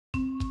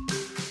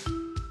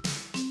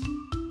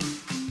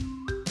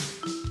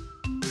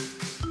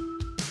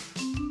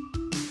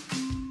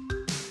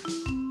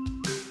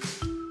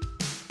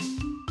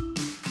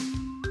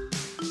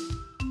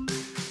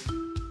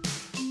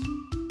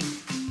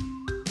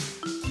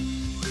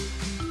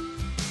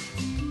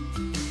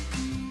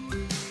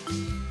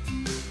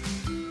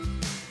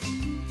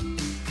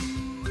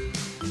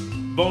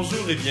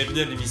Bonjour et bienvenue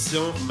à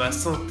l'émission Ma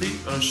santé,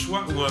 un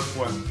choix ou un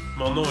poids.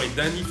 Mon nom est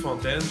Danny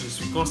Fontaine, je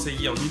suis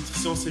conseiller en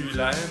nutrition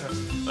cellulaire,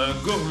 un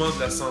gourmand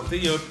de la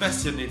santé et un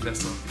passionné de la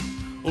santé.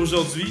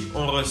 Aujourd'hui,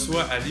 on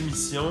reçoit à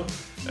l'émission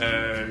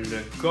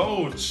le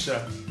coach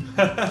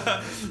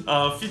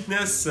en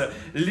fitness,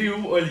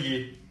 Léo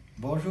Hollier.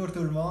 Bonjour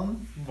tout le monde.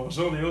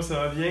 Bonjour Léo,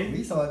 ça va bien?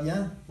 Oui, ça va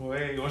bien.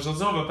 Oui,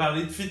 aujourd'hui on va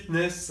parler de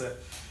fitness.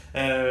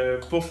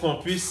 Pour qu'on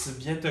puisse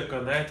bien te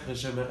connaître,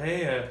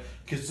 j'aimerais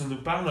que tu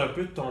nous parles un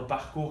peu de ton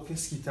parcours.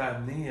 Qu'est-ce qui t'a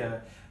amené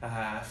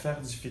à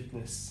faire du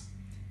fitness?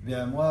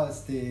 Bien, moi,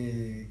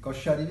 c'était quand je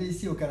suis arrivé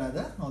ici au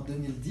Canada en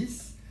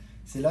 2010,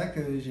 c'est là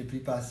que j'ai pris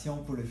passion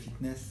pour le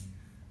fitness.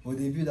 Au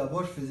début,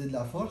 d'abord, je faisais de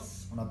la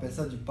force, on appelle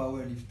ça du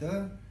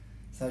powerlifter.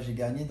 Ça, j'ai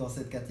gagné dans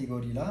cette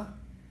catégorie-là.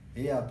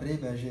 Et après,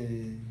 ben,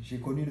 j'ai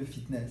connu le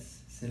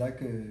fitness. C'est là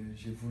que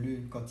j'ai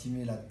voulu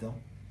continuer là-dedans.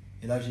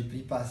 Et là, j'ai pris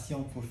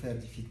passion pour faire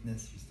du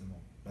fitness,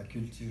 justement, la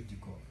culture du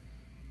corps.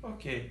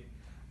 OK.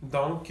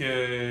 Donc, tu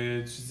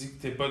dis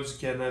que tu n'es pas du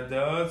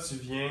Canada, tu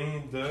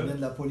viens de... Je viens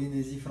de la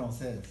Polynésie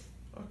française.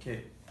 OK.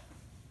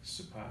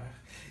 Super.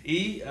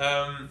 Et,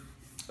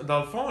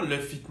 dans le fond, le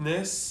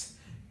fitness,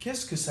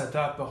 qu'est-ce que ça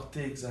t'a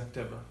apporté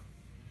exactement?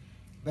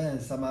 Ben,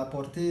 ça m'a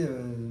apporté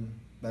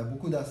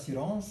beaucoup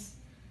d'assurance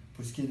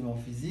pour ce qui est de mon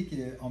physique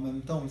et en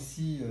même temps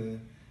aussi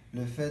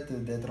le fait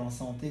d'être en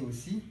santé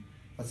aussi.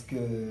 Parce que,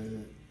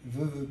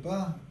 veut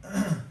pas,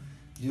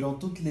 durant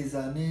toutes les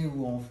années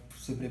où on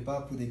se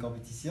prépare pour des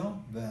compétitions,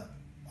 ben,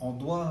 on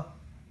doit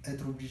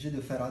être obligé de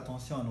faire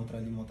attention à notre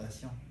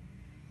alimentation.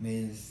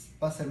 Mais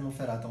pas seulement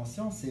faire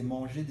attention, c'est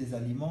manger des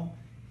aliments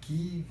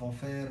qui vont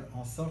faire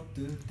en sorte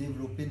de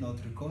développer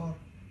notre corps.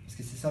 Parce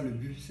que c'est ça le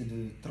but, c'est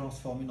de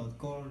transformer notre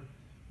corps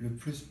le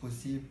plus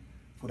possible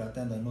pour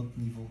atteindre un autre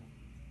niveau.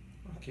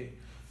 OK.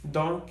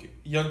 Donc,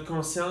 il y a une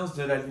conscience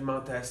de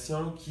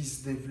l'alimentation qui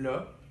se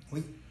développe.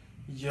 Oui.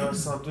 Il y a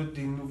sans doute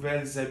des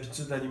nouvelles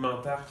habitudes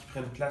alimentaires qui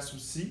prennent place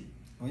aussi.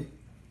 Oui.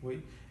 Oui.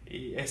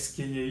 Et est-ce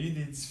qu'il y a eu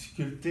des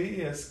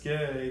difficultés?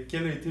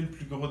 Quel a été le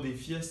plus gros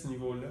défi à ce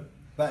niveau-là?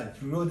 Ben, le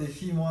plus gros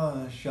défi, moi,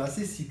 je suis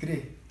assez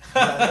sucré.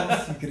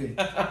 J'adore sucré.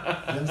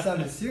 J'aime ça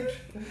le sucre.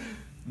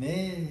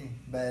 Mais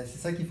ben, c'est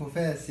ça qu'il faut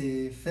faire,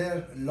 c'est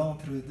faire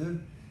l'entre-deux.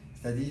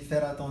 C'est-à-dire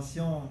faire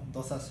attention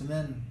dans sa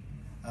semaine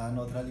à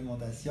notre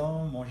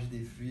alimentation, manger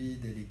des fruits,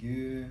 des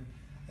légumes,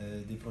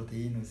 des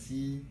protéines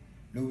aussi.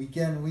 Le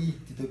week-end, oui,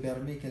 tu te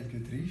permets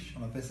quelques triches,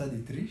 on appelle ça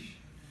des triches.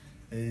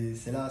 Et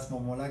c'est là, à ce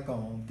moment-là,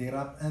 qu'on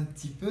dérape un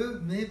petit peu,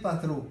 mais pas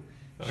trop.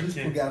 Juste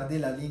OK. pour garder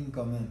la ligne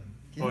quand même.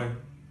 Okay? Oui.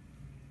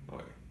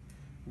 Oui.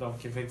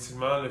 Donc,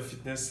 effectivement, le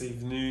fitness est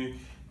venu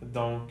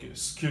donc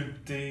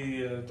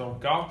sculpter ton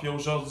corps. Puis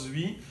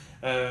aujourd'hui,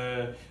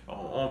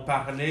 on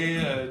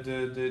parlait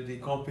des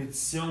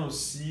compétitions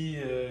aussi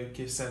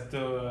que ça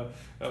t'a...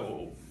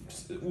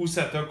 où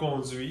ça t'a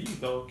conduit,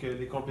 donc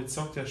les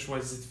compétitions que tu as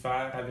choisi de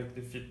faire avec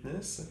le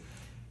fitness.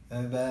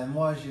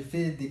 Moi, j'ai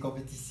fait des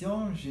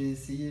compétitions, j'ai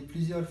essayé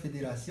plusieurs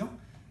fédérations,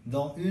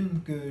 dont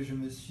une que je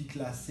me suis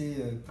classé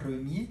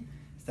premier,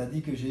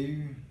 c'est-à-dire que j'ai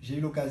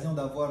eu l'occasion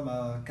d'avoir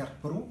ma carte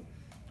pro.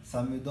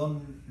 Ça me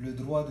donne le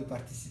droit de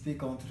participer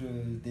contre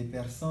des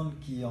personnes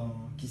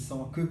qui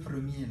sont que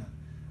premiers, là.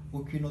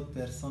 Aucune autre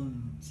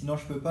personne, sinon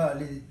je ne peux pas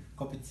aller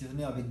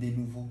compétitionner avec des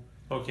nouveaux.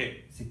 OK.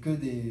 C'est que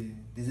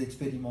des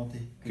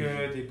expérimentés.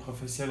 Que des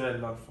professionnels,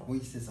 dans le fond.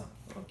 Oui, c'est ça.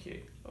 OK.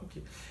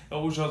 OK.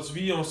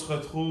 Aujourd'hui, on se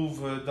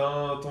retrouve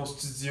dans ton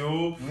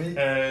studio, Oui.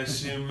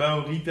 chez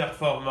Maori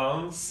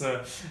Performance.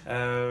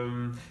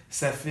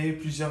 Ça fait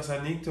plusieurs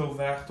années que tu as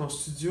ouvert ton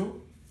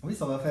studio? Oui,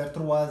 ça va faire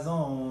 3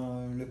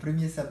 ans, le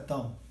 1er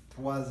septembre.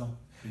 3 ans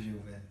que j'ai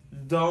ouvert.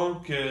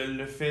 Donc,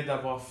 le fait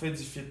d'avoir fait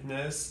du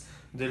fitness,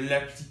 de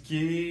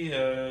l'appliquer,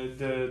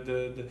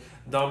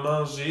 d'en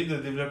manger, de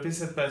développer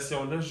cette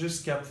passion-là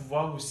jusqu'à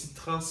pouvoir aussi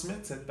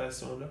transmettre cette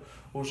passion-là.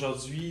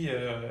 Aujourd'hui,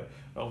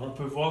 on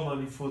peut voir dans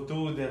les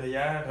photos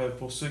derrière,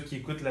 pour ceux qui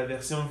écoutent la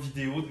version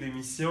vidéo de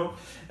l'émission,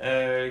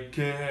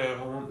 que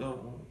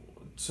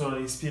tu as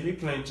inspiré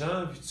plein de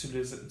gens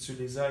et tu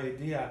les as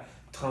aidés à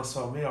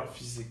transformer leur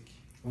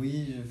physique.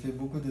 Oui, je fais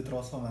beaucoup de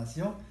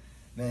transformations.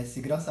 Mais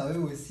c'est grâce à eux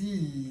aussi,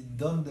 ils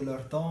donnent de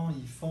leur temps,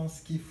 ils font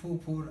ce qu'il faut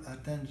pour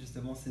atteindre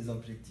justement ces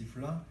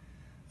objectifs-là.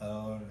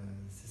 Alors,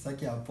 c'est ça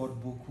qui apporte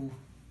beaucoup.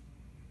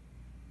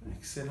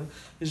 Excellent.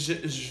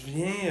 Je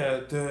viens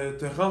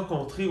te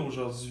rencontrer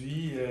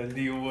aujourd'hui,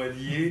 Léo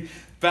Hollier,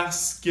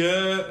 parce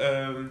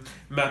que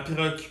ma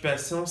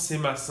préoccupation, c'est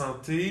ma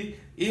santé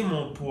et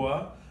mon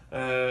poids.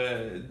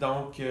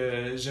 Donc,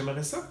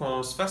 j'aimerais ça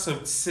qu'on se fasse un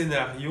petit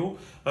scénario,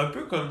 un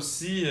peu comme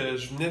si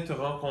je venais te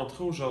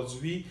rencontrer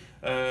aujourd'hui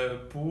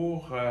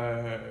pour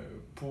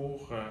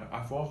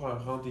avoir un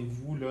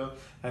rendez-vous là,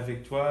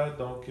 avec toi.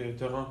 Donc,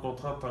 te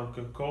rencontrer en tant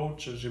que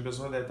coach, j'ai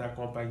besoin d'être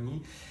accompagné.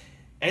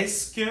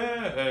 Est-ce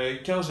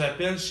que quand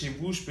j'appelle chez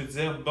vous, je peux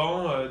dire,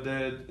 bon,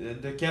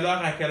 de quelle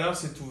heure à quelle heure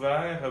c'est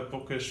ouvert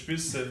pour que je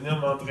puisse venir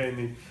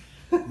m'entraîner?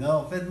 Non,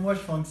 en fait, moi, je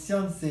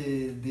fonctionne,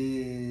 c'est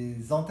des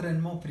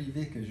entraînements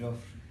privés que j'offre.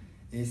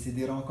 Et c'est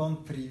des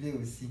rencontres privées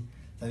aussi.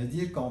 Ça veut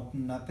dire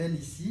qu'on appelle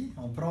ici,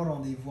 on prend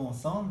rendez-vous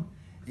ensemble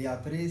Et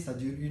après, ça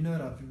dure 1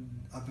 heure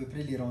à peu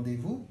près les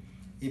rendez-vous.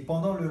 Et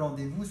pendant le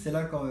rendez-vous, c'est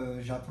là que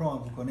j'apprends à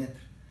vous connaître.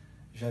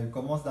 Je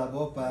commence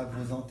d'abord par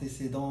vos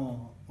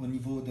antécédents au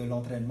niveau de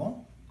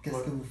l'entraînement.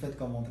 Qu'est-ce que vous faites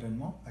comme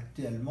entraînement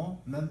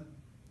actuellement, même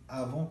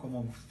avant,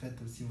 comment vous faites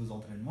aussi vos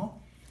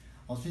entraînements.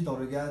 Ensuite, on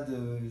regarde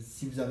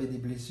si vous avez des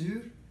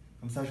blessures.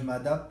 Comme ça, je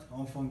m'adapte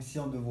en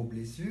fonction de vos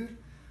blessures.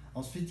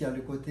 Ensuite, il y a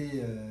le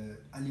côté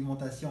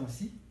alimentation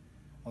aussi.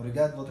 On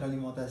regarde votre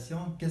alimentation,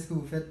 qu'est-ce que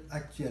vous faites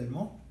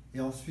actuellement. Et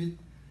ensuite,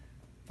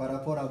 par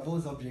rapport à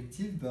vos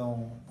objectifs,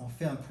 on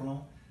fait un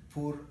plan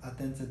pour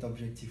atteindre cet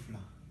objectif-là.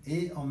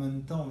 Et en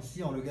même temps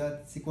aussi, on regarde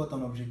c'est quoi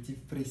ton objectif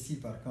précis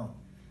par contre.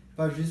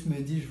 Pas juste me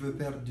dire je veux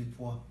perdre du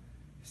poids.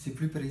 C'est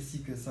plus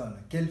précis que ça. Là.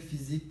 Quel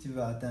physique tu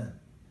veux atteindre?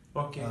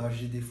 Okay. Alors,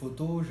 j'ai des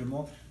photos, je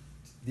montre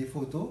des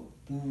photos,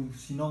 ou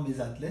sinon mes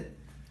athlètes,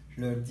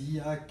 je leur dis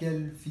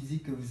quel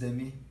physique que vous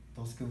aimez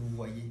dans ce que vous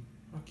voyez.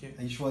 Okay.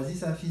 Et ils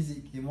choisissent un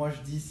physique et moi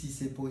je dis si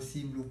c'est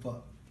possible ou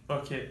pas.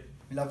 OK.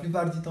 Mais la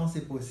plupart du temps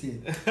c'est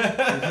possible. Il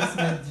faut juste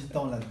mettre du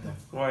temps là-dedans.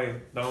 Oui,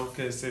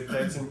 donc c'est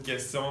peut-être une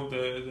question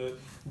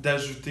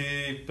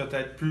d'ajouter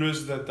peut-être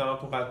plus de temps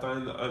pour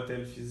atteindre un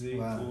tel physique.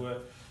 Voilà. Ou,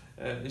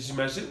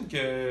 j'imagine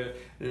que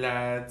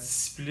la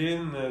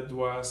discipline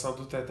doit sans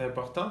doute être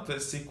importante.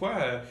 C'est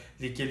quoi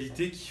les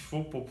qualités qu'il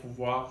faut pour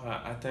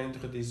pouvoir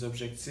atteindre des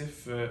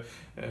objectifs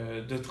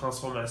de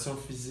transformation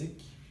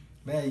physique?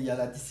 Ben, il y a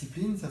la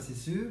discipline, ça c'est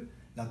sûr,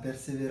 la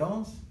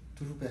persévérance,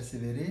 toujours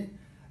persévérer.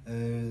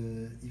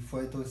 Il faut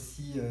être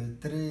aussi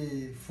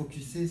très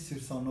focusé sur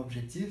son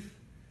objectif.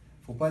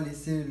 Il ne faut pas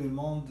laisser le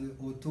monde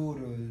autour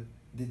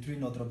détruire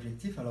notre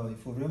objectif. Alors il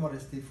faut vraiment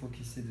rester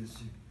focusé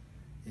dessus.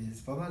 Et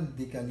c'est pas mal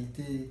des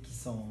qualités qui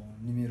sont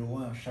numéro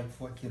 1 à chaque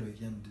fois qu'ils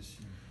reviennent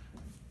dessus.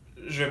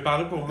 Je vais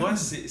parler pour moi,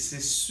 c'est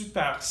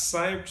super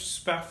simple,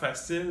 super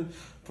facile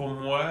pour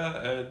moi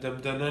de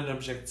me donner un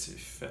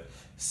objectif.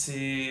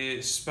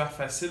 C'est super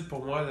facile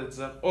pour moi de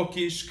dire « Ok,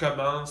 je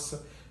commence,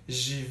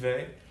 j'y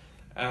vais ».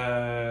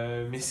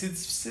 Mais c'est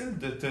difficile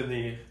de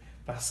tenir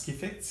parce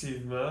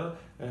qu'effectivement,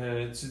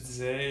 tu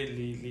disais,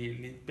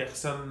 les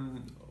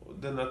personnes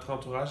de notre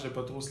entourage de ne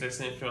pas trop se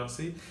laisser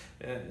influencer.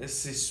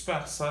 C'est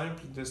super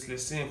simple de se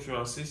laisser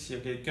influencer s'il y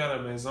a quelqu'un à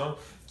la maison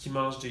qui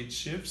mange des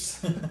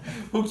chips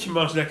ou qui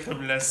mange de la crème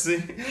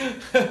glacée.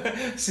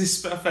 C'est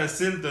super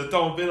facile de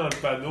tomber dans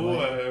le panneau,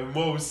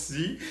 moi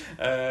aussi.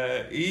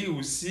 Et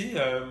aussi,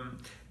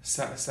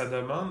 ça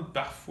demande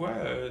parfois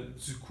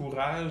du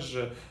courage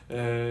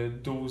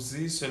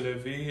d'oser se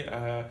lever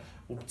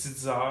aux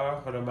petites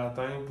heures le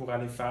matin pour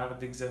aller faire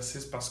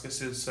d'exercice parce que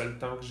c'est le seul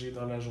temps que j'ai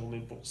dans la journée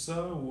pour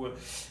ça. Ou,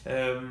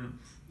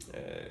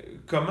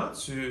 comment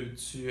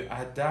tu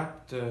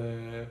adaptes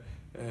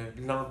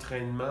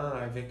l'entraînement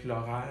avec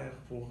l'horaire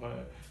pour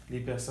les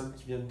personnes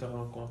qui viennent te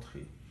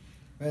rencontrer?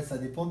 Ouais, ça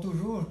dépend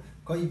toujours.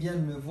 Quand ils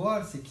viennent me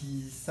voir, c'est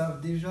qu'ils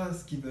savent déjà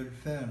ce qu'ils veulent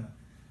faire.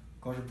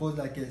 Quand je pose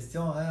la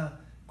question,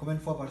 combien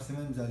de fois par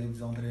semaine vous allez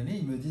vous entraîner?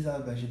 Ils me disent,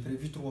 j'ai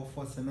prévu 3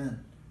 fois semaine.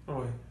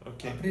 Oui,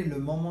 ok. Après, le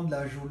moment de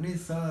la journée,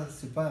 ça,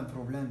 c'est pas un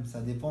problème.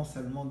 Ça dépend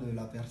seulement de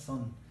la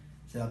personne.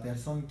 C'est la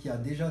personne qui a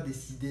déjà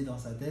décidé dans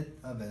sa tête,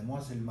 moi,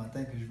 c'est le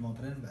matin que je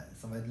m'entraîne,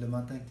 ça va être le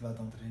matin que tu vas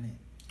t'entraîner.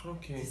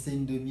 Ok. Si c'est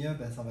une demi-heure,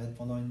 ça va être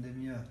pendant une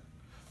demi-heure.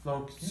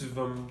 Donc, tu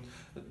vas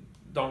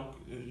Donc,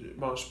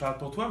 bon, je parle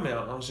pour toi, mais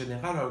en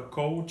général, un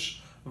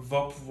coach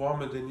va pouvoir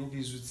me donner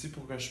des outils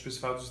pour que je puisse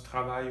faire du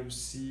travail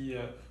aussi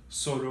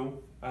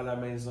solo à la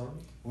maison.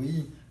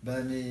 Oui,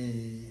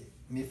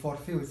 mes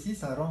forfaits aussi,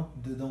 ça rentre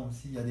dedans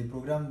aussi. Il y a des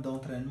programmes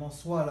d'entraînement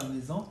soit à la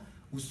maison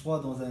ou soit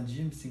dans un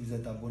gym si vous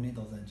êtes abonné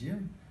dans un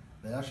gym.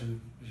 Là,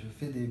 je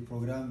fais des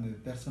programmes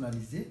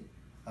personnalisés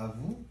à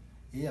vous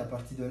et à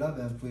partir de là,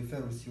 vous pouvez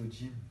faire aussi au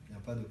gym, il n'y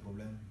a pas de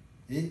problème.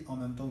 Et en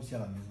même temps aussi à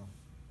la maison.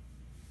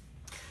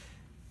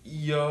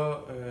 Il y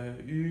a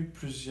eu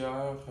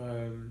plusieurs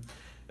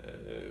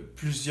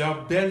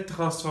belles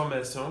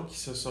transformations qui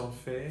se sont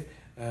faites.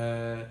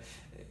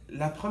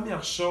 La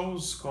première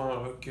chose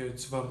que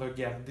tu vas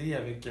regarder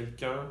avec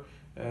quelqu'un,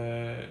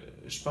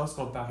 je pense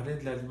qu'on parlait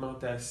de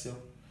l'alimentation.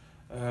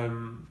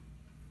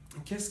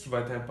 Qu'est-ce qui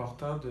va être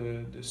important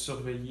de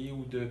surveiller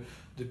ou de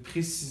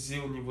préciser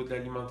au niveau de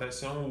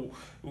l'alimentation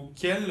ou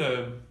quelle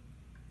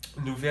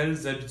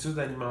nouvelles habitudes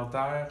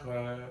alimentaires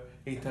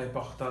est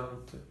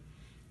importante?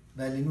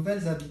 Les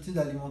nouvelles habitudes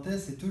alimentaires,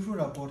 c'est toujours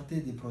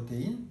apporter des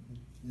protéines.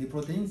 Les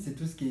protéines, c'est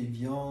tout ce qui est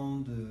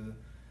viande.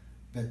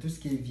 Tout ce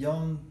qui est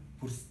viande,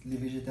 pour les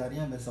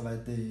végétariens, ça va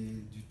être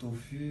du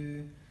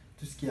tofu,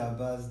 tout ce qui est à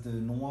base de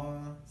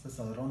noix,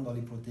 ça rentre dans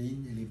les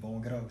protéines et les bons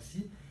gras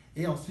aussi.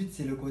 Et ensuite,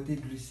 c'est le côté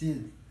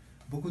glucides.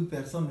 Beaucoup de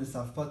personnes ne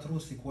savent pas trop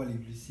c'est quoi les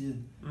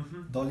glucides.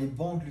 Mm-hmm. Dans les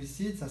bons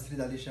glucides, ça serait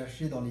d'aller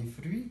chercher dans les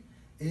fruits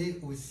et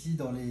aussi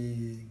dans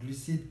les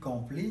glucides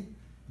complets,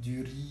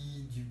 du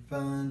riz, du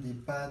pain, des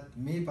pâtes,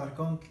 mais par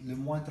contre, le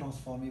moins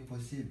transformé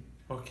possible.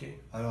 Ok.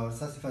 Alors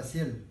ça, c'est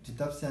facile. Tu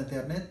tapes sur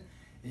Internet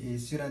et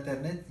sur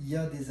Internet, il y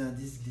a des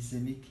indices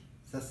glycémiques.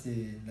 Ça,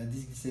 c'est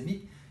l'indice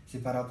glycémique, c'est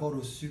par rapport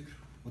au sucre,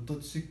 au taux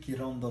de sucre qui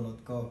rentre dans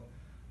notre corps.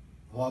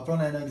 On va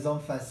prendre un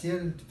exemple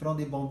facile. Tu prends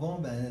des bonbons,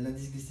 ben,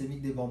 l'indice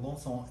glycémique des bonbons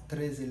sont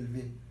très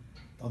élevés.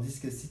 Tandis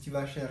que si tu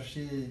vas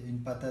chercher une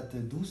patate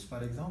douce,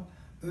 par exemple,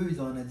 eux, ils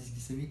ont un indice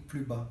glycémique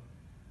plus bas.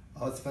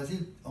 Alors, c'est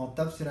facile. On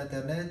tape sur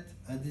Internet,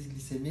 indice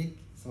glycémique,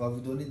 ça va vous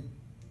donner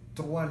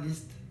 3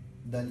 listes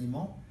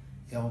d'aliments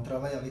et on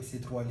travaille avec ces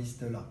 3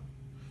 listes-là.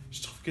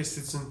 Je trouve que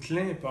c'est une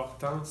clé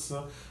importante,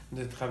 ça,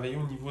 de travailler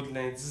au niveau de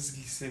l'indice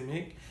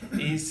glycémique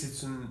et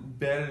c'est une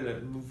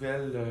belle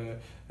nouvelle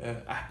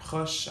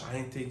approche à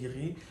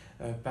intégrer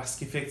parce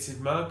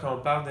qu'effectivement, quand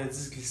on parle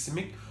d'indice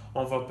glycémique,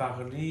 on va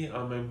parler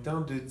en même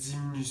temps de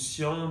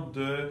diminution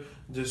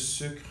de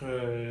sucre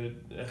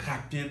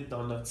rapide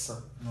dans notre sang.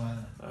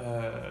 Ouais.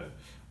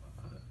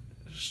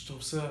 Je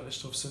trouve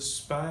ça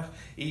super.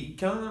 Et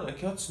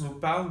quand tu nous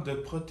parles de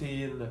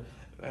protéines,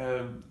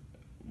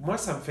 moi,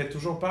 ça me fait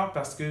toujours peur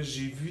parce que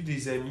j'ai vu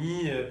des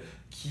amis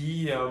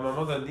qui, à un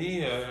moment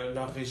donné,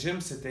 leur régime,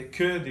 c'était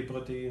que des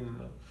protéines.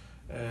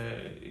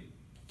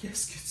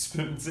 Qu'est-ce que tu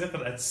peux me dire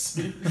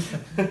là-dessus?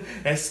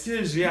 Est-ce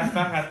que j'ai à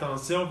faire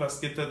attention parce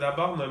que tu as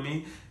d'abord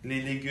nommé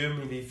les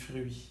légumes et les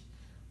fruits.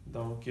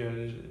 Donc,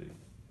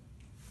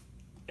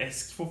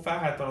 est-ce qu'il faut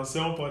faire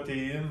attention aux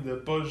protéines, de ne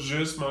pas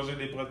juste manger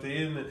des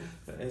protéines?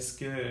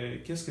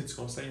 Qu'est-ce que tu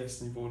conseilles à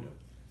ce niveau-là?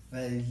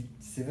 Ben,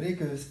 c'est vrai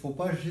qu'il ne faut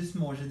pas juste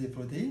manger des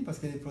protéines parce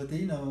que les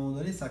protéines, à un moment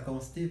donné, ça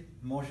constipe.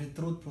 Manger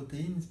trop de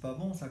protéines, c'est pas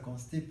bon, ça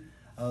constipe.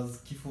 Alors, ce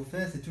qu'il faut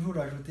faire, c'est toujours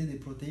ajouter des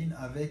protéines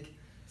avec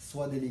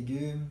soit des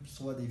légumes,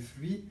 soit des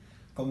fruits.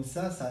 Comme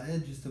ça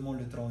aide justement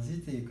le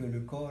transit et que le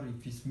corps il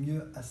puisse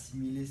mieux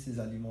assimiler ces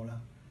aliments-là.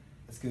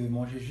 Parce que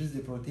manger juste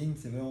des protéines,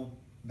 c'est vraiment...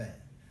 Ben,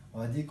 on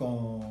va dire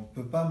qu'on ne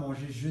peut pas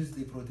manger juste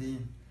des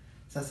protéines.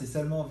 Ça, c'est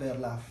seulement vers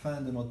la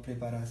fin de notre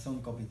préparation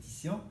de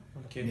compétition.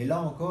 Okay. Mais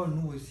là encore,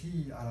 nous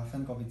aussi, à la fin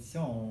de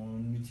compétition,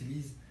 on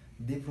utilise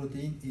des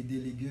protéines et des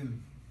légumes.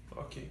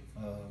 OK.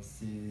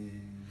 C'est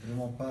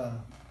vraiment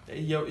pas...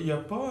 Il n'y a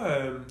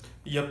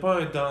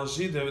pas un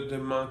danger de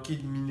manquer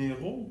de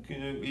minéraux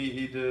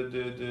et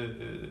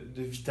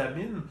de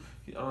vitamines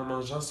en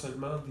mangeant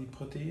seulement des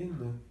protéines?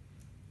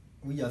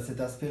 Oui, il y a cet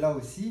aspect-là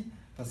aussi,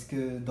 parce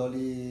que dans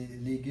les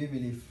légumes et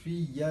les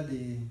fruits, il y a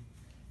les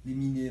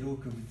minéraux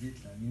que vous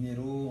dites, là,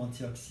 minéraux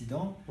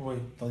antioxydants, oui.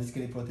 Tandis que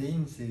les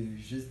protéines, c'est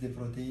juste des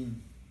protéines.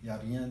 Il n'y a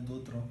rien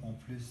d'autre en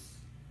plus.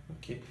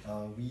 OK.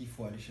 Oui, il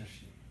faut aller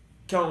chercher.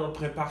 Quand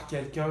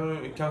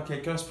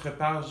quelqu'un se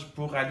prépare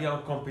pour aller en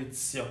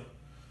compétition,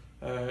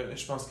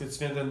 je pense que tu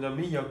viens de le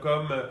nommer, il y a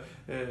comme,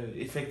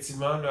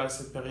 effectivement, là, à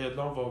cette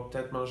période-là, on va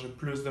peut-être manger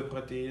plus de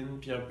protéines,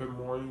 puis un peu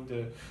moins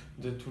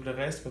de tout le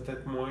reste,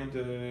 peut-être moins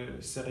de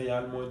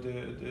céréales, moins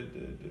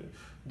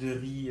de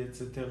riz,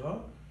 etc.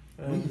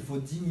 Oui, il faut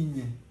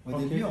diminuer. Au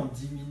okay. début, on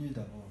diminue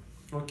d'abord.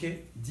 OK.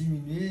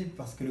 Diminuer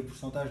parce que le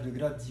pourcentage de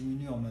gras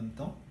diminue en même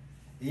temps.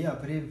 Et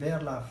après,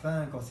 vers la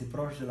fin, quand c'est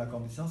proche de la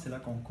compétition, c'est là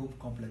qu'on coupe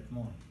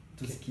complètement.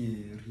 Tout ce qui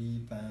est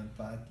riz, pain,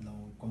 pâtes, là,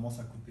 on commence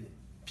à couper.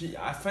 Puis,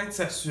 afin de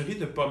s'assurer de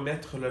ne pas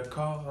mettre le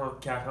corps en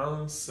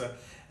carence,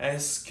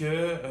 est-ce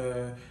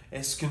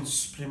qu'une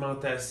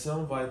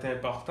supplémentation va être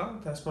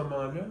importante à ce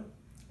moment-là?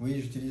 Oui,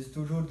 j'utilise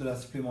toujours de la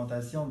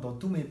supplémentation. Dans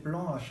tous mes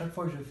plans, à chaque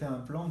fois que je fais un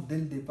plan, dès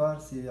le départ,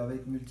 c'est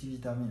avec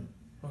multivitamines.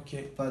 OK. Il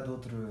n'y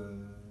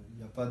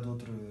a pas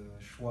d'autre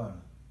choix.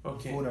 Là.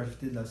 Okay. Il faut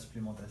rajouter de la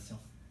supplémentation.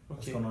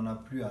 Parce qu'on n'en a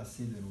plus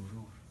assez de nos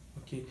jours.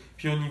 OK.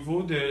 Puis au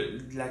niveau de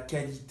la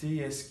qualité,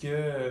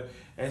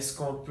 est-ce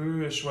qu'on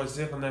peut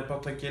choisir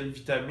n'importe quelle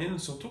vitamine,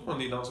 surtout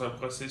qu'on est dans un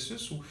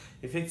processus où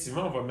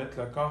effectivement on va mettre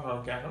le corps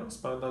en carence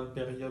pendant une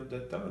période de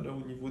temps, là,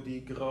 au niveau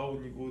des gras,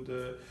 au niveau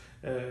de...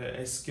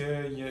 est-ce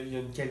qu'il y a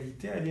une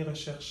qualité à aller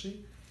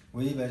rechercher?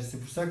 Oui, ben, c'est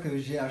pour ça que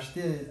j'ai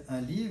acheté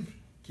un livre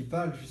qui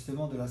parle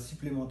justement de la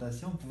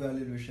supplémentation. Vous pouvez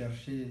aller le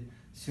chercher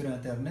sur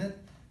Internet.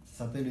 Ça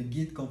s'appelle le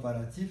guide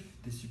comparatif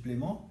des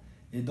suppléments.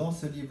 Et dans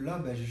ce livre-là,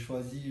 ben, j'ai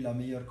choisi la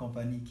meilleure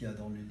compagnie qu'il y a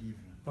dans le livre.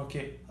 OK.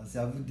 C'est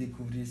à vous de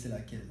découvrir c'est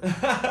laquelle.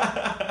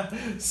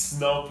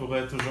 Sinon, on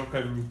pourrait toujours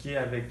communiquer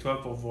avec toi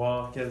pour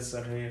voir quelle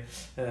serait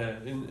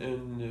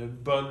une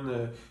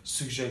bonne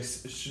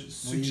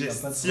suggestion. Oui,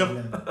 pas de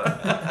problème.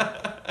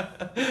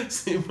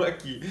 C'est moi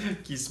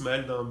qui se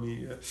mêle dans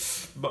mes...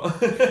 Bon.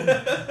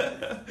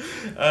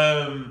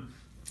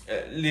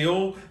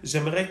 Léo,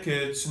 j'aimerais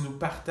que tu nous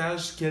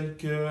partages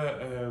quelques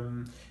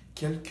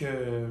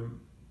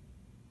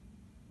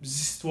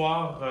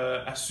histoires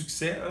à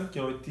succès qui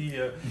ont été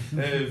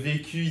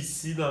vécues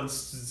ici dans le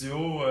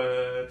studio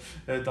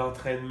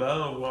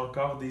d'entraînement ou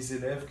encore des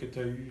élèves que tu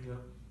as eus là.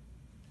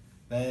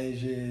 Ben,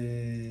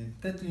 j'ai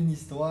peut-être une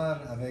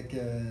histoire avec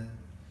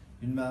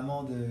une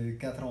maman de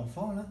 4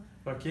 enfants là,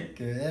 OK.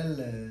 que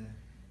elle,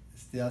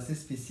 c'était assez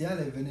spécial,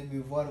 elle venait me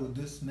voir aux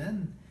 2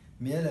 semaines,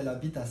 mais elle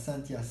habite à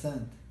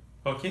Saint-Hyacinthe.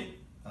 OK.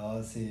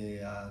 Alors,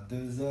 c'est à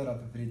 2 heures à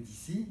peu près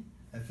d'ici.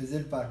 Elle faisait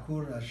le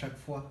parcours à chaque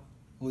fois.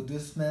 Aux 2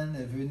 semaines,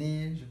 elle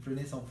venait, je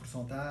prenais son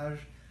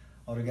pourcentage,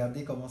 on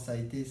regardait comment ça a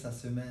été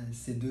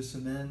ces 2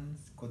 semaines,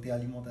 côté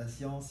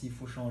alimentation, s'il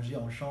faut changer,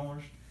 on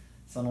change,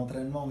 son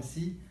entraînement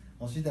aussi.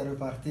 Ensuite, elle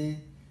repartait,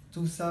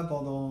 tout ça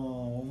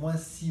pendant au moins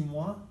 6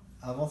 mois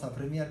avant sa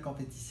première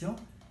compétition.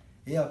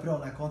 Et après,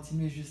 on a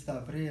continué juste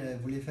après. Elle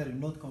voulait faire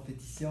une autre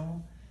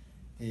compétition.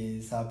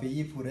 Et ça a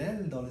payé pour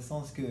elle, dans le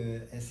sens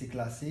qu'elle s'est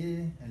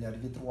classée. Elle est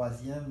arrivée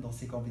troisième dans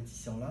ces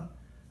compétitions-là.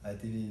 Elle a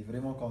été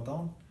vraiment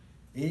contente.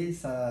 Et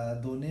ça a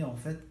donné en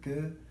fait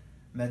que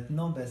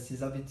maintenant, ben,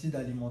 ses habitudes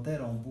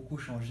alimentaires ont beaucoup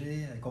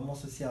changé. Elle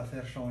commence aussi à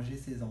faire changer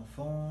ses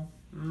enfants.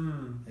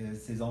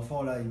 Ces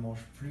enfants-là, ils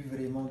mangent plus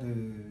vraiment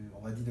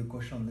on va dire, de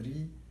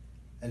cochonneries.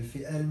 Elle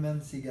fait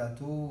elle-même ses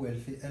gâteaux, elle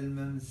fait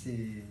elle-même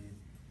ses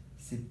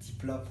petits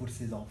plats pour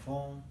ses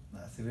enfants.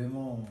 C'est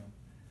vraiment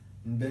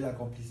un bel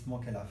accomplissement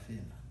qu'elle a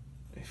fait.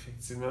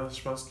 Effectivement,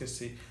 je pense que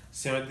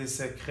c'est un des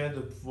secrets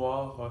de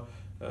pouvoir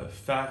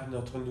faire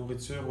notre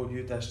nourriture au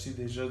lieu d'acheter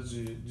déjà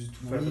du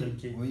tout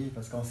fabriqué. Oui,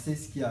 parce qu'on sait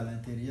ce qu'il y a à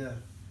l'intérieur.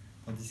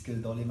 Tandis que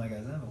dans les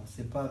magasins, on ne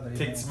sait pas vraiment.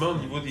 Effectivement, au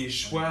niveau des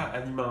choix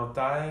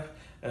alimentaires,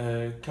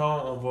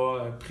 quand on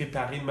va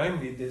préparer même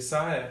les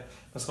desserts,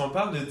 parce qu'on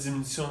parle de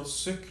diminution de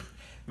sucre,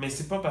 mais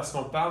c'est pas parce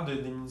qu'on parle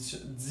de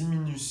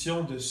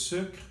diminution de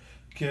sucre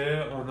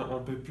qu'on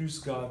ne peut plus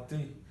se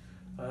gâter.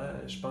 Hein?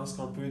 Je pense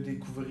qu'on peut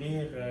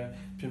découvrir,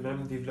 puis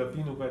même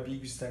développer nos papilles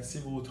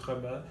gustatives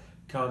autrement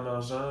qu'en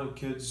mangeant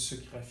que du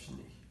sucre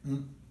raffiné.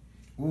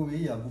 Oui,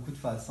 il y a beaucoup de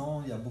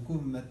façons.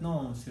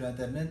 Maintenant, sur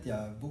Internet, il y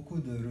a beaucoup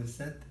de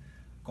recettes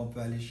qu'on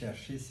peut aller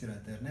chercher sur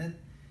Internet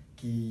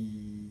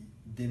qui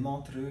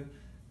démontrent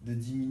de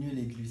diminuer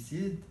les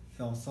glucides,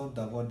 fait en sorte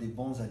d'avoir des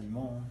bons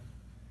aliments.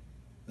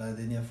 La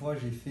dernière fois,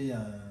 j'ai fait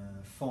un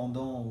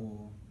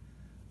fondant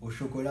au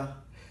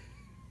chocolat.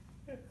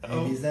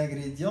 Et les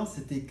ingrédients,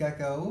 c'était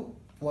cacao,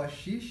 pois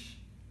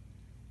chiches,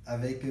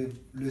 avec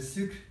le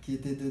sucre qui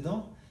était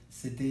dedans,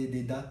 c'était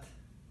des dattes.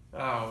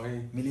 Ah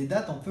oui. Mais les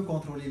dattes, on peut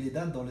contrôler les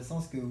dattes dans le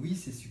sens que oui,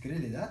 c'est sucré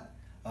les dattes.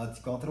 Alors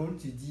tu contrôles,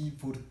 tu dis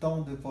pour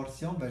tant de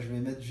portions, ben, je vais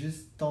mettre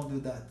juste tant de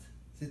dattes.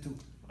 C'est tout.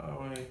 Ah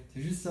oui.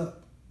 C'est juste ça.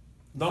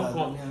 Donc,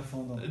 un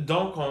fondant.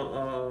 Donc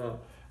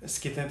ce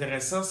qui est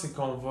intéressant, c'est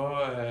qu'on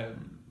va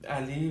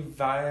aller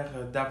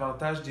vers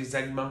davantage des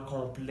aliments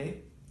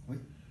complets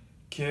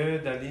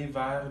que d'aller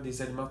vers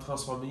des aliments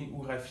transformés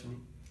ou raffinés.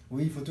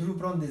 Oui, il faut toujours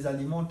prendre des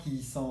aliments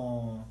qui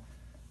sont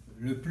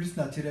le plus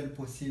naturels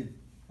possible.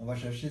 On va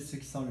chercher ceux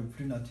qui sont le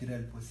plus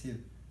naturels possible,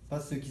 pas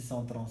ceux qui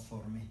sont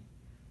transformés.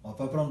 On va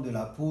pas prendre de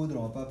la poudre,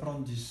 on va pas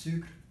prendre du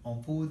sucre en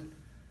poudre.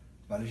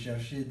 On va aller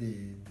chercher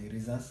des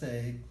raisins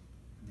secs,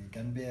 des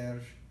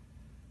canneberges,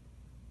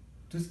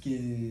 tout ce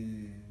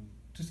qui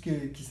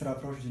se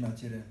rapproche du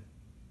naturel.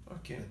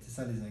 OK. C'est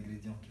ça les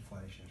ingrédients qu'il faut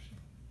aller chercher.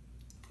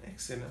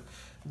 Excellent.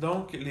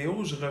 Donc,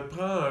 Léo, je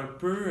reprends un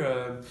peu,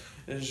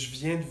 je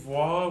viens de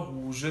voir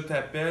ou je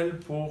t'appelle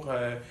pour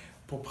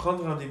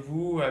prendre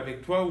rendez-vous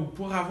avec toi ou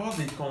pour avoir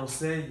des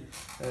conseils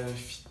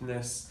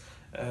fitness.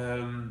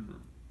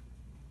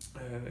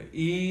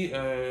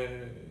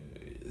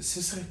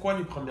 Ce serait quoi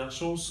les premières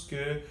choses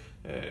que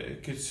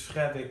tu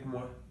ferais avec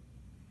moi?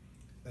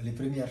 Les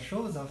premières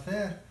choses à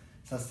faire,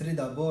 ça serait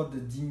d'abord de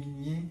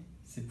diminuer,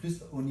 c'est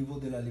plus au niveau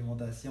de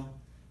l'alimentation,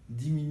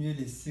 diminuer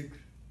les sucres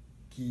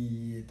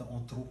qui est en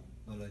trop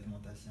dans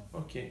l'alimentation.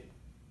 OK.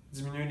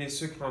 Diminuer les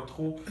sucres en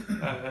trop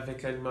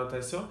avec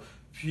l'alimentation.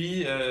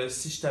 Puis,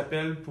 si je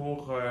t'appelle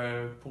pour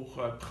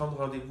prendre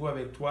rendez-vous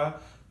avec toi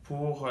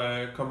pour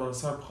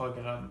commencer un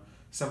programme,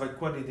 ça va être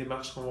quoi les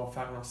démarches qu'on va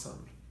faire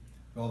ensemble?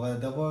 On va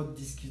d'abord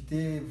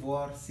discuter,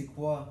 voir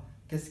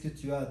qu'est-ce que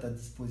tu as à ta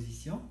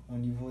disposition au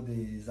niveau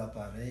des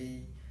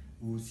appareils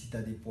ou si tu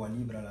as des poids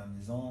libres à la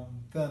maison,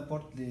 peu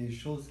importe les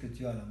choses que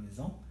tu as à la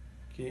maison.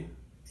 OK.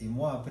 Et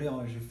moi, après,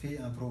 je fais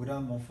un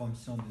programme en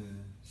fonction de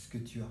ce que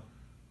tu as.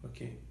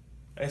 OK.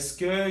 Est-ce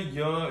qu'il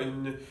y a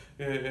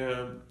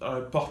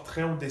un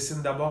portrait, on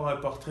dessine d'abord un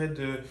portrait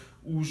de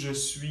où je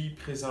suis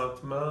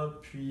présentement,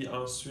 puis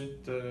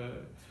ensuite...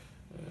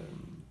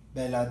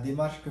 La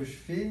démarche que je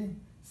fais,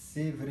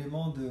 c'est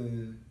vraiment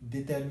de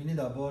déterminer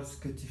d'abord ce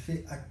que tu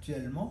fais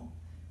actuellement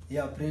et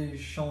après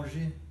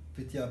changer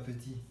petit à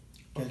petit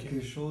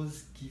quelque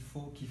chose qu'il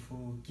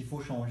faut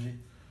changer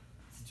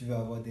si tu veux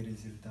avoir des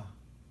résultats.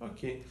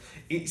 OK.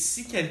 Et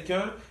si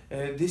quelqu'un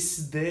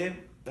décidait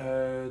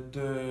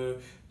de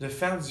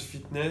faire du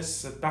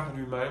fitness par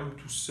lui-même,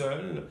 tout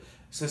seul,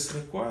 ce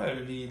serait quoi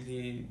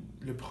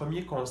le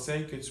premier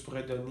conseil que tu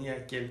pourrais donner à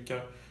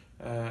quelqu'un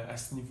à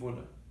ce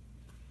niveau-là?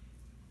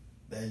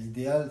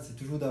 L'idéal, c'est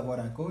toujours d'avoir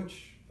un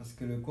coach, parce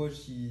que le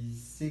coach, il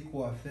sait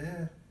quoi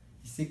faire,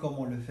 il sait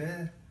comment le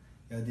faire.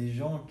 Il y a des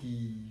gens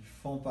qui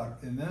font par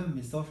eux-mêmes,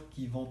 mais sauf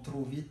qu'ils vont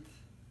trop vite.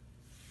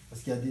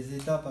 Parce qu'il y a des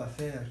étapes à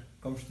faire.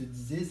 Comme je te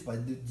disais, ça va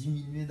être de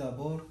diminuer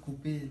d'abord,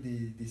 couper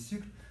des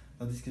sucres,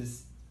 tandis que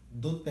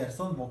d'autres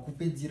personnes vont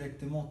couper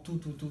directement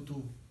tout.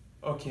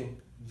 OK.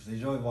 Les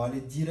gens ils vont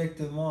aller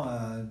directement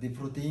à des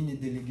protéines et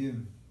des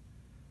légumes.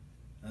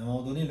 À un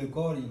moment donné, le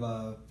corps, il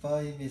va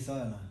pas aimer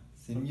ça, là.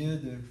 C'est mieux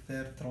de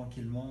faire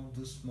tranquillement,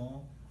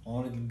 doucement.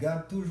 On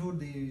garde toujours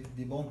des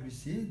bons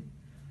glucides,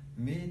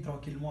 mais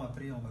tranquillement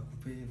après, on va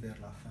couper vers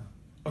la fin.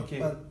 OK.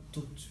 Pas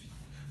tout de suite.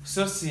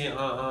 Ça, c'est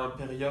en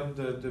période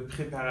de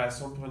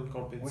préparation pour une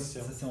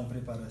compétition. Oui, ça c'est en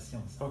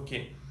préparation. Ça. OK.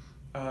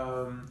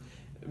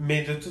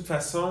 Mais de toute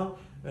façon,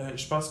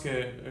 je pense que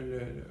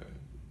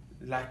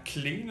la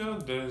clé là,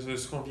 de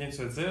ce qu'on vient de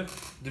se dire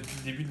depuis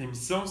le début de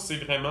l'émission, c'est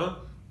vraiment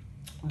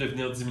de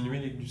venir diminuer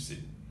les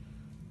glucides.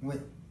 Oui.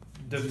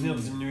 De venir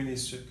diminuer les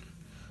sucres.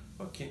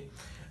 OK.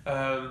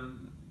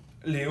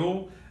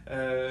 Léo,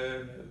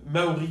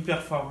 Maori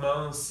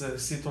Performance,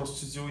 c'est ton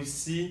studio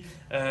ici.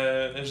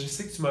 Je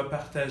sais que tu m'as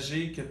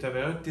partagé que tu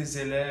avais un de tes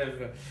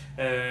élèves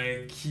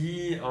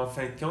qui, en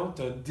fin de compte,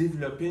 a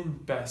développé une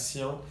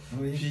passion,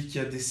 Oui. puis qui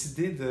a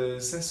décidé de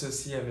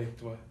s'associer avec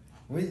toi.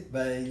 Oui,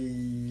 ben,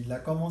 il a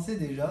commencé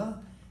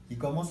déjà. Il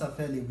commence à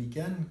faire les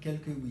week-ends,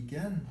 quelques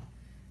week-ends.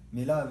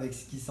 Mais là, avec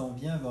ce qui s'en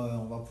vient,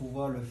 on va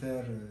pouvoir le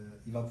faire,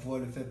 il va pouvoir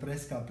le faire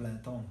presque à plein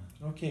temps.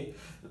 OK.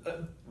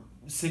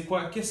 C'est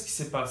quoi, qu'est-ce qui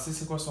s'est passé?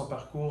 C'est quoi son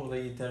parcours? Là,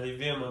 il est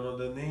arrivé à un moment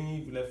donné,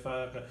 il voulait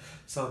faire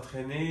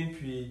s'entraîner,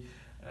 puis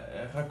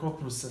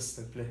raconte-nous ça,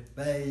 s'il te plaît.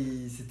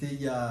 Ben, c'était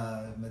il y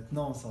a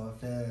maintenant, ça va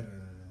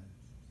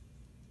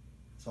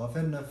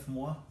faire 9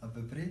 mois à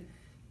peu près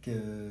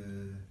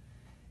que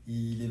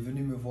il est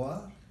venu me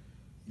voir.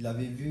 Il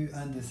avait vu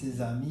un de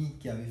ses amis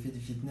qui avait fait du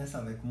fitness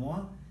avec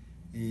moi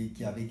et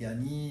qui avait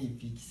gagné et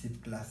puis qui s'est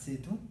classé et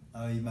tout.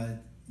 Alors il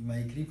m'a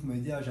écrit pour me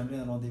dire ah, j'aimerais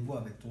un rendez-vous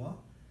avec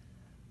toi.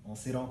 On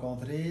s'est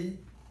rencontrés,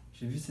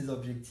 j'ai vu ses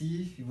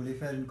objectifs, il voulait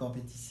faire une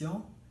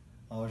compétition.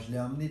 Alors je l'ai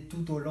amené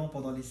tout au long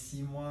pendant les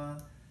 6 mois.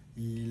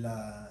 Il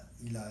a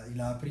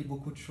appris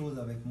beaucoup de choses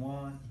avec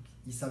moi.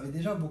 Il savait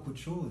déjà beaucoup de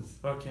choses.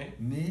 OK.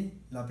 Mais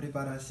la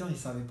préparation, il ne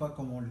savait pas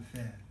comment le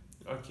faire.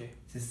 OK.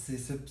 C'est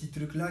ce petit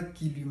truc-là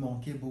qui lui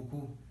manquait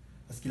beaucoup.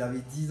 Parce qu'il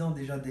avait 10 ans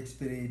déjà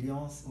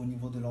d'expérience au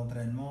niveau de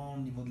l'entraînement, au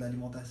niveau de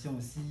l'alimentation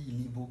aussi. Il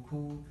lit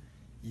beaucoup.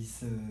 Il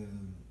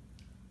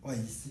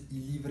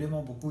lit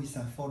vraiment beaucoup, il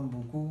s'informe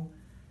beaucoup.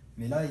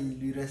 Mais là, il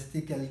lui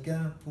restait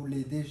quelqu'un pour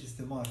l'aider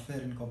justement à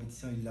faire une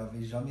compétition. Il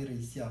n'avait jamais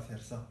réussi à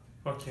faire ça.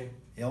 OK.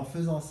 Et en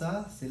faisant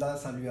ça, c'est là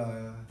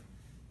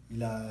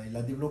il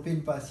a développé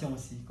une passion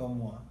aussi, comme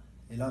moi.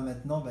 Et là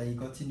maintenant, ben, il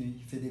continue,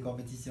 il fait des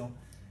compétitions.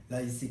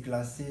 Là, il s'est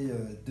classé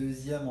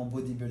deuxième en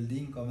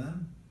bodybuilding quand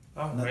même.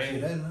 Ah,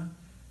 naturel. ouais. Hein.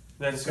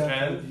 Naturel.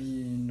 Aucun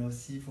produit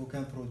nocif,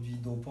 aucun produit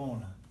dopant.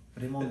 Là.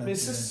 Vraiment naturel. Mais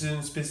ça,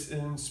 c'est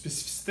une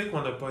spécificité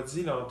qu'on n'a pas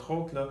dit, là, entre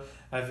autres, là,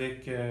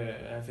 avec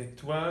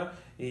toi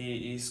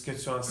et ce que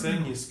tu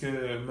enseignes et ce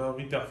que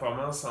Maori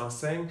Performance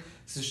enseigne,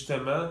 c'est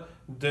justement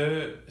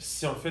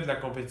si on fait de la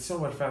compétition, on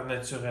va le faire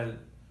naturel.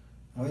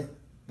 Oui,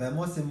 ben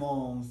moi, c'est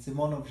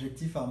mon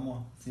objectif à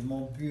moi, c'est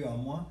mon but à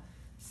moi,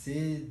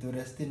 c'est de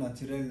rester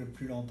naturel le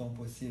plus longtemps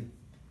possible.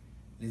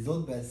 Les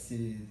autres, ben,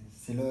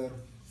 c'est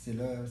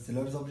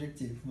leurs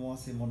objectifs. Moi,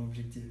 c'est mon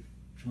objectif.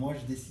 Moi,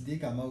 j'ai décidé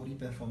qu'à Maori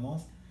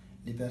Performance,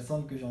 les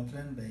personnes que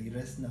j'entraîne, ben, ils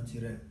restent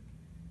naturels.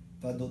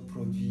 Pas d'autres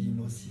produits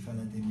nocifs à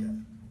l'intérieur.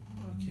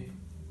 OK.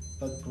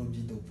 Pas de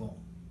produits dopants.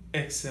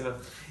 Excellent.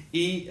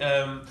 Et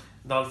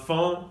dans le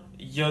fond,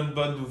 il y a une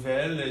bonne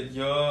nouvelle. Il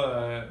y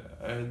a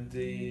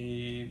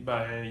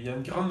il y a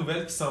une grande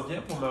nouvelle qui s'en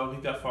vient pour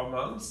Maori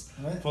Performance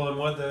pour le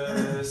mois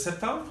de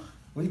septembre.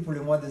 Oui, pour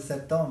le mois de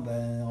septembre.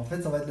 Ben, en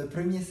fait, ça va être le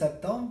 1er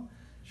septembre.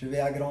 Je vais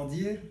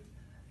agrandir.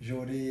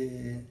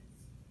 J'aurai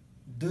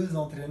 2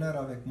 entraîneurs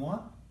avec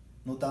moi,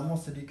 notamment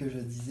celui que je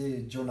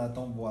disais,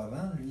 Jonathan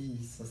Boivin. Lui,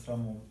 ce sera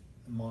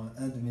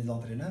un de mes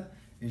entraîneurs.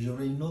 Et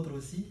j'aurai une autre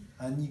aussi,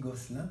 Annie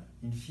Gosselin,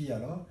 une fille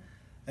alors.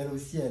 Elle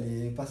aussi, elle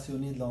est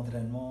passionnée de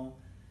l'entraînement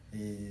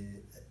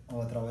et on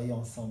va travailler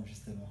ensemble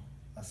justement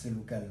à ce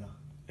local-là.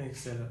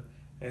 Excellent.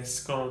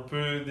 Est-ce qu'on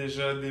peut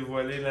déjà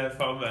dévoiler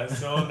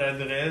l'information,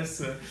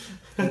 l'adresse?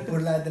 Pour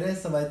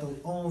l'adresse, ça va être au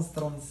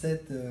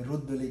 1137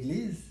 route de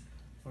l'église.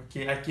 OK,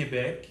 à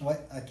Québec. Ouais,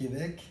 à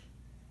Québec.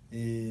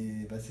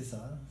 Et ben, c'est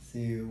ça.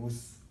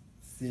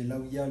 C'est là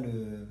où il y a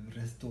le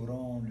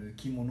restaurant, le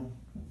Kimono.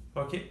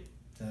 OK.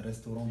 C'est un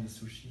restaurant de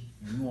sushi.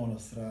 Nous, on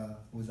sera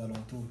aux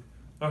alentours.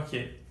 OK.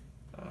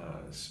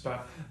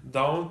 Super.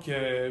 Donc,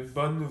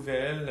 bonne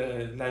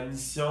nouvelle. La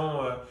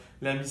mission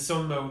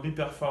de Maori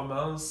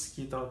Performance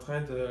qui est en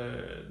train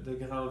de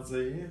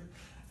grandir.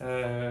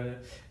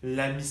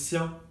 La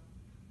mission,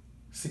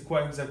 c'est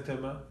quoi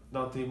exactement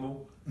dans tes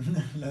mots?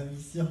 La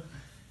mission,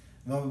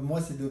 moi,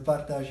 c'est de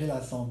partager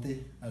la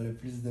santé à le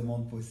plus de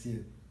monde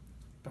possible.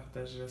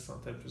 Partager la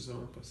santé le plus de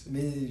monde possible.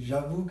 Mais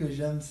j'avoue que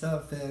j'aime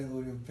ça,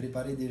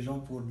 préparer des gens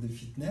pour le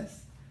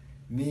fitness.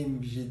 Mais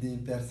j'ai des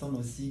personnes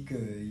aussi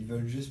qui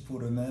veulent juste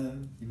pour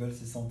eux-mêmes, ils veulent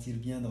se sentir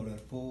bien dans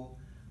leur peau.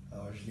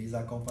 Alors je les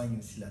accompagne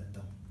aussi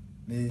là-dedans.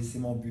 Mais c'est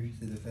mon but,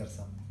 c'est de faire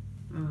ça.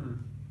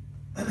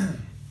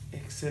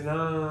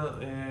 Excellent.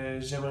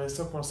 J'aimerais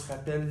ça qu'on se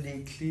rappelle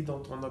les clés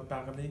dont on a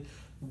parlé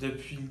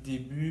depuis le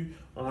début.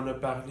 On a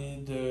parlé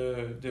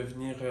de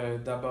venir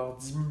d'abord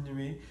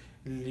diminuer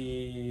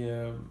les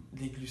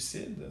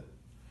glucides.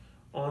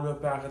 On a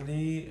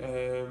parlé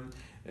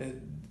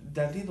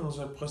d'aller dans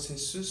un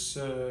processus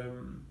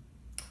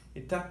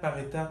étape par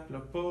étape,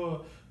 là,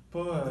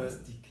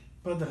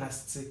 pas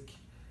drastique,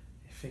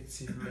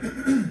 effectivement.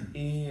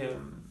 Et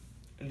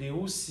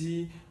Léo,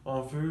 si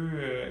on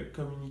veut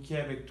communiquer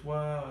avec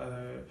toi,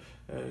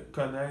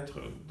 connaître,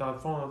 dans le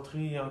fond,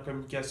 entrer en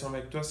communication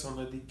avec toi, si on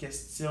a des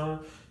questions,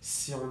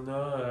 si on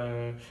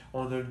a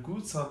le goût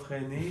de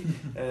s'entraîner,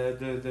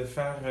 de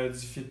faire du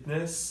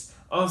fitness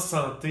en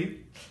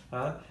santé,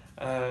 hein,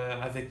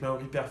 avec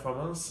Maori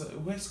Performance,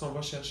 où est-ce qu'on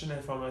va chercher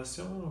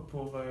l'information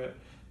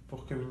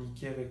pour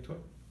communiquer avec toi?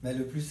 Mais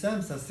le plus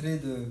simple, ça serait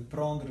de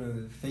prendre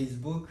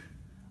Facebook.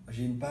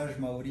 J'ai une page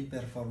Maori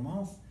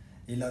Performance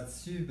et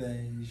là-dessus,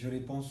 je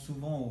réponds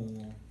souvent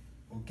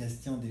aux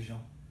questions des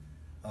gens.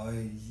 Alors,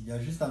 il y a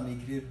juste à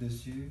m'écrire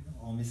dessus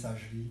en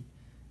messagerie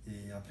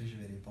et après je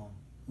vais répondre.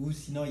 Ou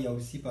sinon, il y a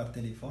aussi par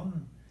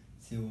téléphone,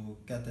 c'est au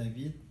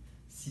 418-650-1408.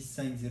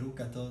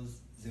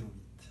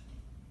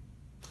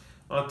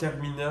 En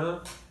terminant,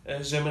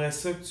 j'aimerais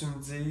ça que tu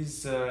me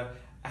dises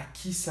à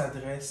qui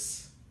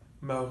s'adresse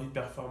Maori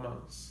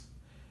Performance.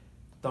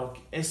 Donc,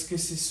 est-ce que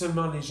c'est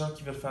seulement les gens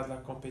qui veulent faire de la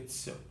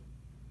compétition?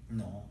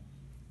 Non.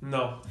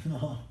 Non.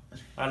 Non.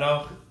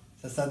 Alors,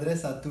 ça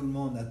s'adresse à tout le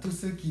monde, à tous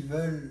ceux qui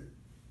veulent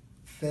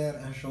faire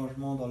un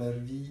changement dans leur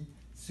vie,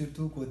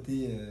 surtout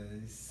côté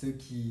ceux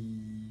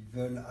qui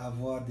veulent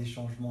avoir des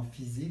changements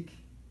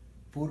physiques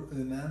pour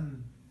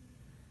eux-mêmes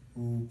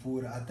ou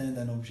pour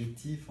atteindre un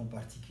objectif en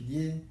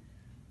particulier,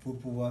 pour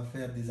pouvoir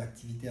faire des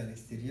activités à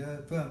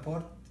l'extérieur, peu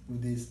importe, ou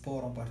des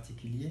sports en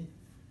particulier.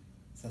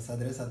 Ça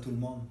s'adresse à tout le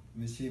monde,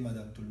 monsieur et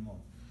madame tout le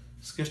monde.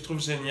 ce que je trouve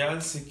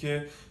génial, c'est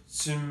que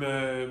tu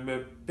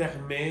me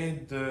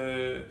permets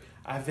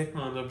avec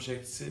mon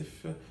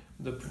objectif,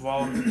 de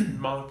pouvoir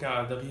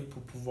m'encadrer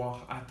pour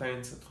pouvoir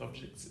atteindre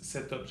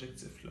cet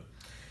objectif-là.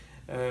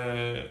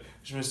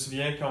 Je me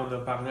souviens quand on a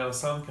parlé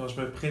ensemble, quand je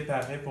me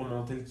préparais pour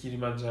monter le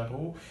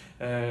Kilimandjaro,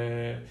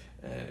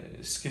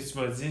 ce que tu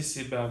m'as dit,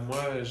 c'est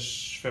moi,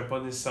 je fais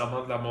pas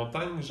nécessairement de la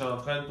montagne,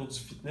 j'entraîne pour du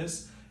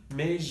fitness,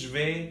 mais je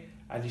vais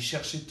aller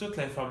chercher toute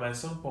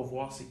l'information pour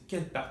voir c'est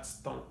quelle partie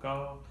de ton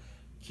corps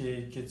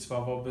que tu vas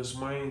avoir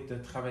besoin de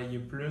travailler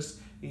plus,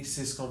 et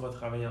c'est ce qu'on va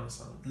travailler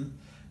ensemble.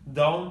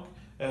 Donc,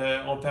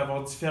 on peut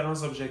avoir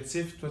différents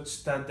objectifs. Toi,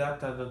 tu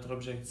t'adaptes à notre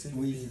objectif.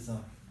 Oui, c'est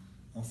ça.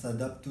 On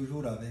s'adapte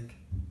toujours avec.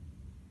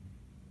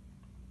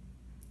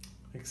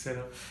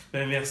 Excellent.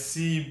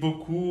 Merci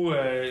beaucoup,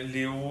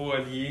 Léo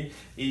Hollier,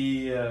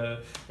 et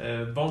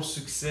bon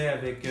succès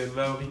avec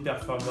Maori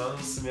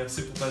Performance.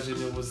 Merci pour ta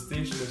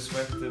générosité. Je te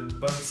souhaite une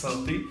bonne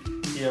santé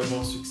et un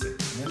bon succès.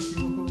 Merci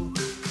beaucoup.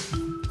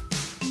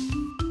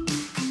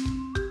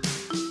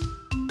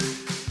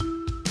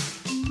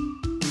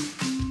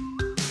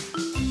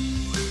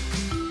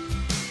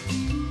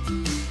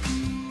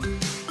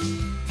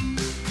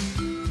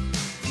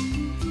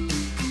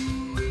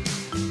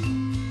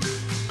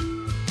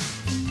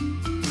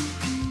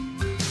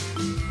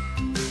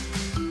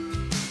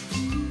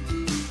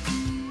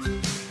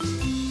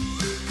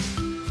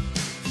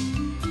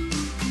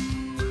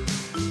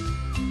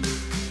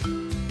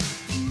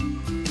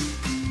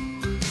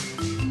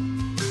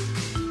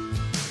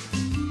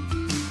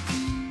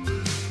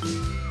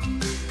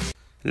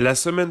 La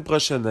semaine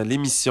prochaine à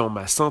l'émission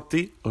Ma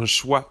santé, un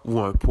choix ou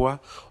un poids,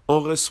 on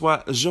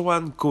reçoit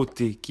Joanne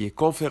Côté qui est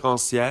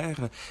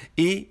conférencière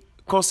et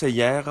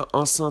conseillère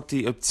en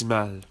santé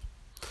optimale.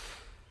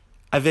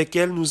 Avec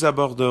elle, nous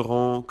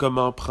aborderons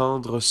comment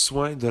prendre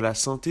soin de la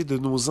santé de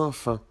nos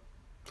enfants.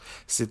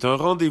 C'est un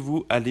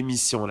rendez-vous à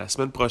l'émission la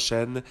semaine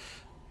prochaine,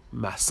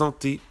 Ma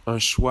santé, un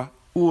choix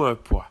ou un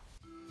poids.